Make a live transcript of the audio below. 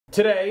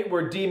Today,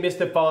 we're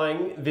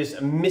demystifying this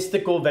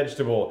mystical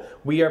vegetable.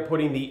 We are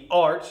putting the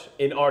art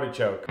in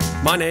artichoke.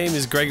 My name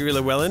is Gregory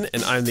Llewellyn,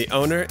 and I'm the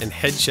owner and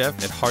head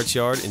chef at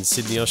Hartsyard in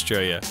Sydney,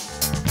 Australia.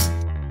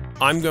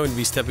 I'm going to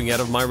be stepping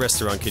out of my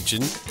restaurant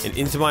kitchen and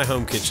into my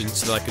home kitchen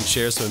so that I can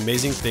share some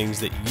amazing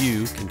things that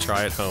you can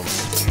try at home.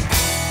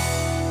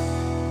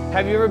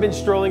 Have you ever been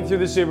strolling through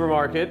the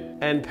supermarket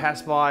and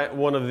passed by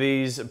one of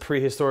these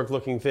prehistoric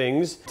looking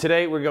things?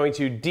 Today we're going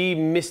to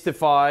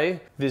demystify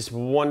this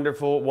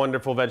wonderful,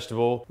 wonderful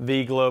vegetable,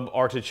 the globe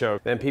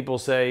artichoke. And people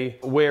say,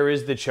 where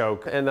is the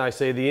choke? And I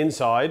say the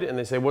inside, and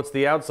they say, what's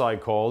the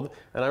outside called?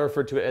 And I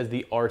refer to it as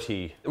the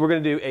arty. We're gonna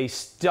do a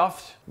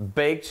stuffed,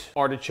 baked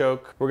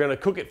artichoke. We're gonna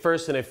cook it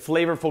first in a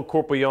flavorful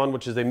court bouillon,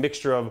 which is a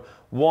mixture of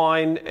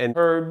wine and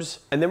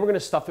herbs, and then we're gonna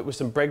stuff it with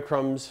some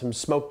breadcrumbs, some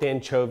smoked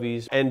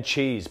anchovies, and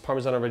cheese,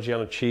 Parmigiano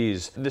Reggiano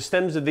cheese. The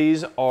stems of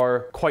these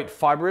are quite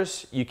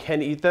fibrous. You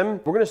can eat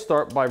them. We're gonna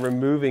start by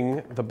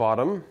removing the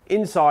bottom.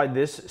 Inside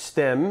this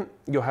stem,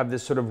 you'll have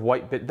this sort of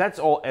white bit. That's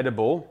all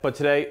edible, but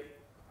today,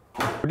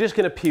 we're just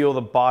gonna peel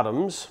the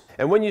bottoms.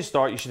 And when you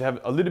start, you should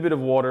have a little bit of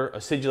water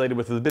acidulated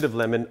with a bit of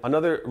lemon.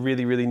 Another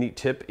really, really neat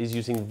tip is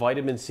using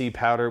vitamin C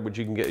powder, which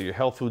you can get at your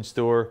health food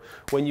store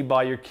when you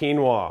buy your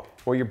quinoa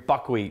or your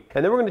buckwheat.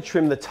 And then we're gonna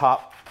trim the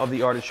top of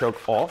the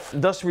artichoke off,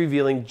 thus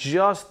revealing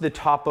just the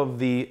top of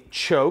the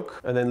choke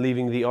and then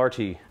leaving the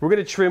arty. We're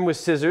gonna trim with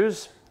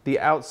scissors the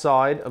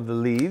outside of the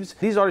leaves.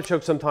 These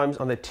artichokes sometimes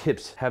on the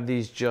tips have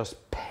these just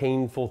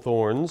painful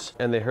thorns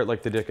and they hurt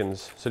like the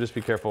dickens, so just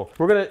be careful.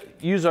 We're gonna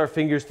use our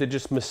fingers to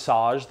just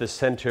massage the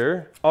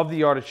center of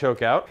the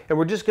artichoke out, and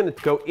we're just gonna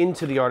go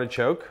into the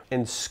artichoke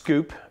and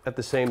scoop at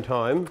the same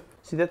time.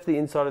 See, that's the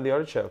inside of the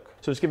artichoke.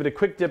 So let's give it a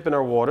quick dip in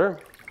our water.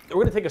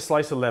 We're gonna take a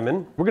slice of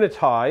lemon. We're gonna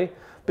tie a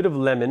bit of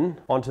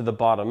lemon onto the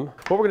bottom.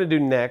 What we're gonna do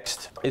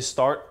next is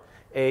start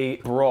a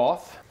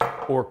broth,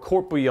 or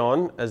court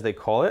bouillon as they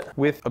call it,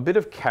 with a bit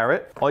of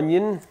carrot,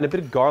 onion, and a bit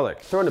of garlic.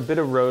 Throw in a bit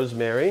of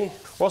rosemary.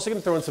 We're also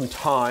gonna throw in some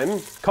thyme, a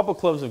couple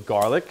cloves of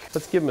garlic.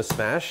 Let's give them a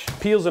smash.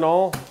 Peels and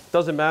all,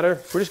 doesn't matter.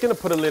 We're just gonna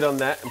put a lid on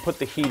that and put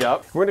the heat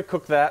up. We're gonna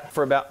cook that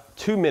for about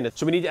 2 minutes.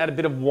 So we need to add a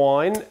bit of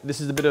wine.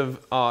 This is a bit of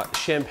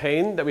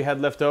champagne that we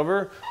had left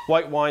over.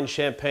 White wine,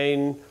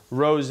 champagne,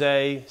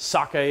 rosé,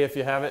 sake if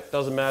you have it,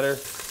 doesn't matter.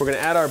 We're gonna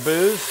add our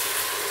booze.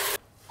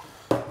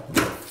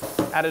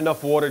 Add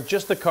enough water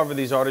just to cover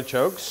these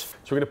artichokes.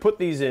 So we're gonna put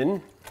these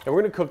in, and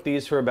we're gonna cook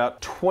these for about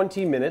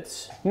 20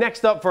 minutes.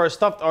 Next up for our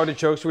stuffed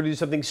artichokes, we're gonna do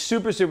something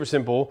super, super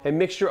simple. A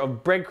mixture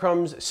of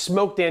breadcrumbs,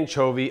 smoked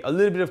anchovy, a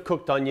little bit of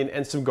cooked onion,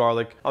 and some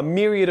garlic, a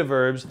myriad of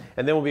herbs,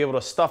 and then we'll be able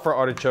to stuff our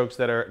artichokes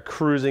that are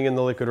cruising in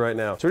the liquid right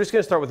now. So we're just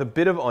gonna start with a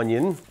bit of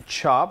onion,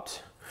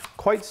 chopped,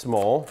 quite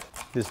small.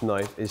 This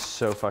knife is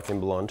so fucking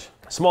blunt.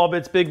 Small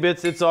bits, big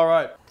bits, it's all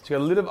right. So we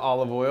got a little of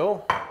olive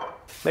oil.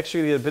 Next,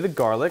 you're gonna get a bit of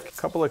garlic,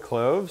 a couple of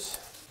cloves,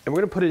 and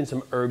we're gonna put it in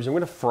some herbs. I'm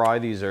gonna fry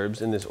these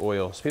herbs in this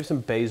oil. So we have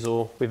some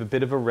basil, we have a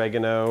bit of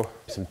oregano,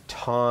 some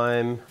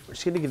thyme. We're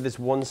just gonna give this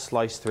one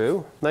slice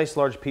through. Nice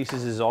large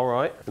pieces is all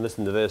right. And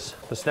listen to this,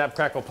 the snap,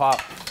 crackle,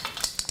 pop.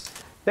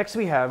 Next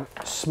we have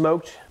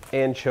smoked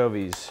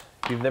anchovies.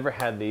 If you've never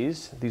had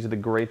these are the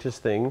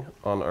greatest thing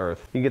on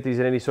earth. You can get these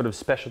at any sort of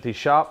specialty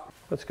shop.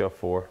 Let's go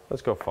 4,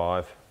 let's go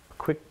 5.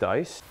 Quick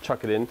dice,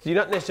 chuck it in. You're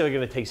not necessarily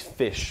gonna taste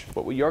fish,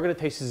 but what you're gonna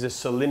taste is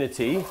this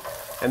salinity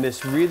and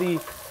this really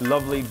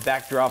lovely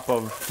backdrop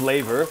of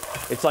flavor.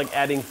 It's like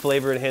adding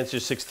Flavor Enhancer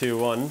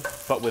 621,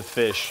 but with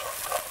fish.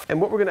 And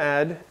what we're gonna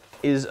add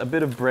is a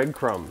bit of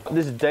breadcrumb.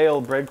 This is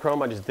day-old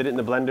breadcrumb, I just did it in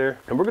the blender.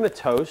 And we're gonna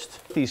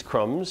toast these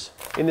crumbs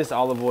in this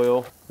olive oil.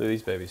 Look at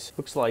these babies.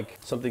 Looks like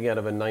something out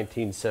of a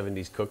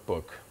 1970s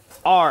cookbook.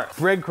 Our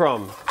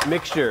breadcrumb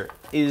mixture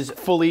is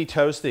fully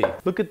toasty.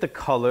 Look at the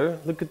color,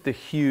 look at the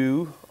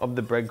hue of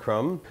the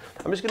breadcrumb.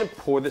 I'm just gonna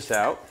pour this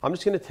out. I'm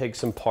just gonna take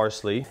some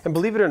parsley, and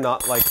believe it or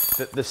not, like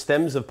the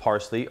stems of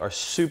parsley are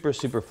super,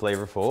 super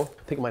flavorful.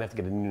 I think I might have to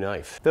get a new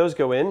knife. Those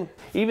go in.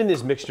 Even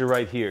this mixture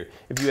right here,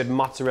 if you had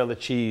mozzarella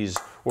cheese,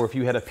 or if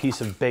you had a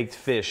piece of baked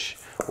fish,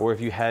 or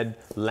if you had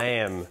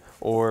lamb,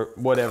 or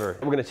whatever.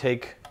 We're gonna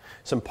take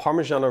some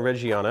Parmigiano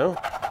Reggiano.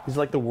 He's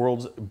like the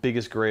world's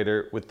biggest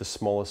grater with the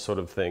smallest sort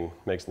of thing.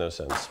 Makes no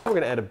sense. We're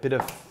gonna add a bit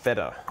of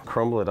feta.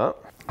 Crumble it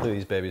up. Look at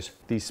these babies.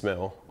 These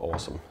smell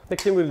awesome.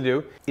 Next thing we're gonna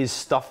do is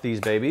stuff these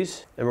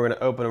babies, and we're gonna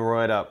open them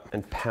right up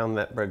and pound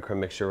that breadcrumb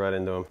mixture right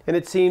into them. And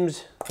it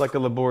seems like a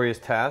laborious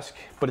task,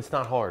 but it's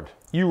not hard.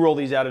 You roll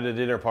these out at a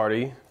dinner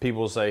party,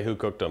 people will say, who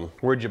cooked them?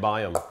 Where'd you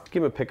buy them?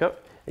 Give them a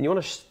pickup, and you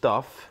wanna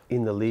stuff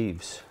in the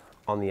leaves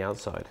on the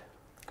outside,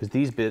 because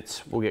these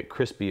bits will get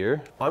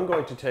crispier. I'm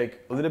going to take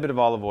a little bit of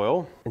olive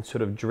oil and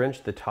sort of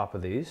drench the top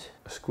of these,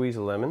 a squeeze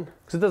of lemon,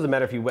 because it doesn't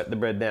matter if you wet the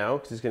bread now,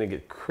 because it's gonna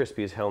get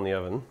crispy as hell in the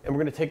oven. And we're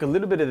gonna take a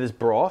little bit of this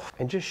broth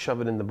and just shove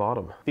it in the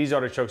bottom. These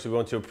artichokes will go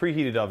into a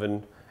preheated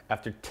oven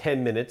after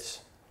 10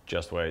 minutes.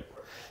 Just wait.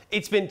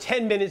 It's been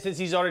 10 minutes since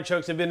these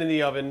artichokes have been in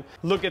the oven.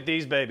 Look at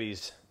these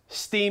babies.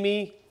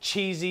 Steamy,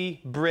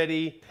 cheesy,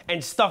 bready,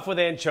 and stuffed with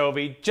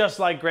anchovy, just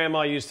like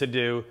Grandma used to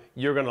do.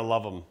 You're gonna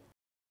love them.